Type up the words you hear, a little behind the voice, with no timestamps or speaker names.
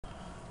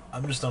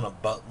I'm just on a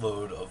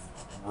buttload of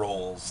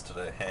rolls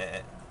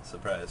today.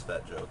 Surprise,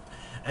 fat joke.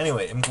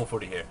 Anyway,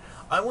 M40 here.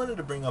 I wanted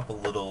to bring up a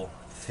little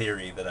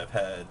theory that I've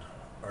had,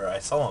 or I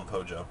saw on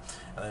Pojo,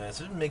 and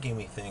it's been making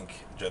me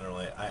think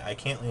generally. I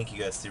can't link you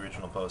guys to the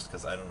original post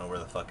because I don't know where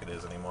the fuck it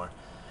is anymore.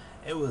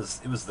 It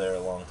was there a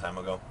long time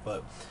ago,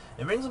 but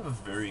it brings up a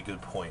very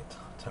good point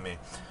to me.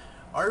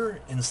 Are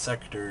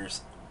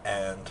Inzectors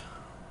and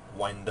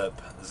Wind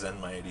Up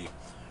Zen Mighty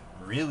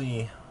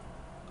really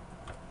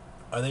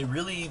are they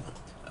really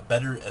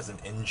better as an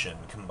engine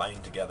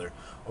combined together,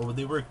 or would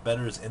they work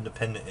better as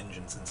independent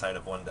engines inside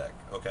of one deck?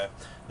 Okay,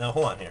 now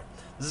hold on here.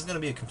 This is going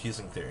to be a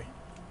confusing theory.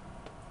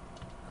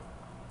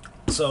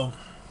 So,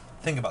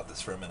 think about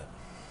this for a minute.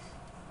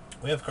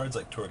 We have cards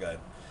like Tour Guide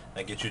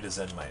that get you to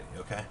Zen Mighty,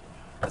 okay?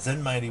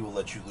 Zen Mighty will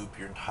let you loop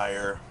your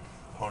entire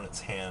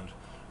opponent's hand,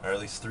 or at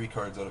least 3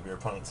 cards out of your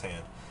opponent's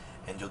hand,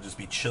 and you'll just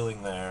be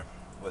chilling there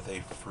with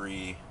a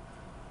free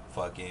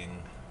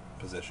fucking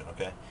position,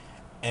 okay?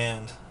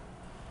 And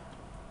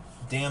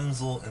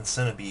Damsel and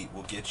Centipede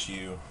will get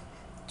you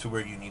to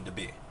where you need to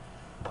be.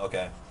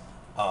 Okay,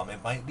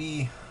 it might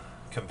be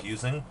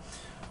confusing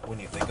when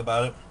you think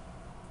about it,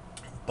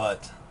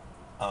 but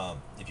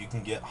if you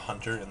can get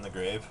Hunter in the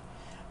grave,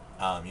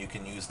 you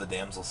can use the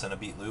Damsel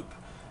Centipede loop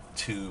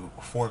to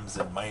form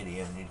Zen Mighty,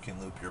 and you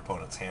can loop your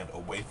opponent's hand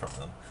away from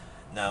them.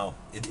 Now,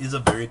 it is a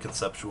very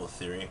conceptual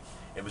theory.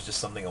 It was just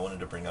something I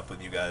wanted to bring up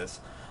with you guys.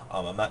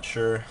 I'm not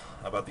sure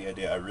about the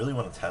idea. I really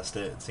want to test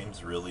it. It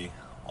seems really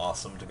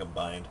awesome to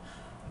combine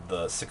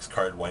the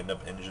 6-card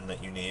wind-up engine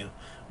that you need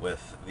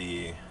with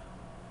the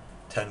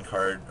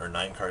 10-card or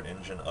 9-card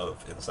engine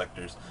of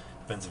Inzectors.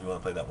 Depends if you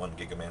want to play that one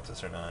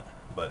Gigamantis or not.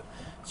 But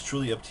it's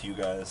truly up to you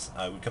guys.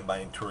 I would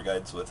combine tour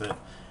guides with it,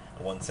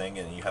 and one saying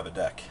it, and you have a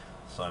deck.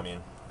 So, I mean,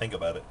 think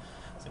about it.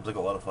 Seems like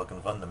a lot of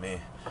fucking fun to me.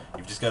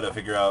 You've just got to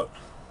figure out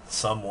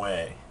some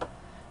way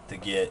to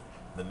get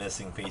the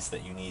missing piece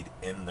that you need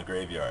in the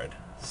graveyard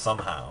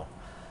somehow.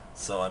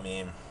 So, I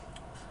mean,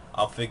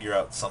 I'll figure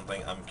out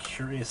something. I'm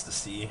curious to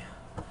see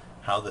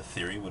how the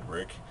theory would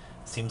work.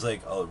 Seems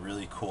like a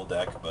really cool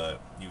deck,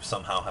 but you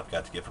somehow have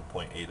got to get from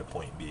point A to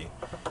point B,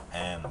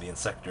 and the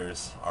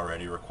Inzectors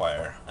already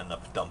require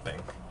enough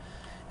dumping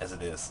as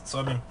it is. So,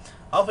 I mean,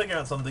 I'll figure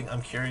out something.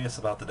 I'm curious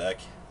about the deck.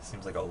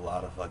 Seems like a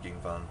lot of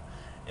fucking fun,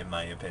 in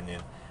my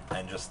opinion,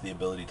 and just the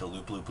ability to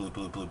loop, loop, loop,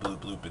 loop, loop,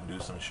 loop, loop, and do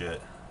some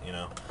shit, you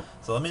know?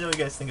 So let me know what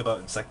you guys think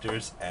about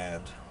Inzectors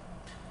and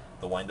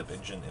the wind-up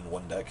engine in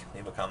one deck.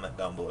 Leave a comment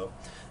down below.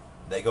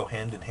 They go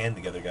hand in hand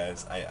together,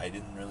 guys. I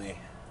didn't really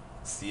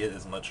see it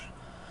as much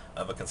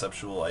of a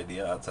conceptual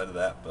idea outside of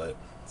that, but it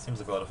seems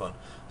like a lot of fun.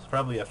 So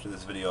probably after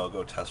this video I'll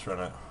go test run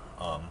it,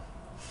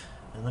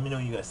 and let me know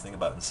what you guys think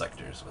about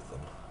Inzectors with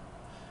them.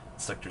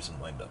 Inzectors and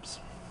wind-ups.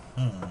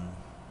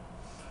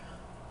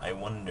 I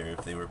wonder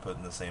if they were put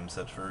in the same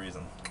set for a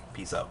reason.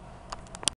 Peace out.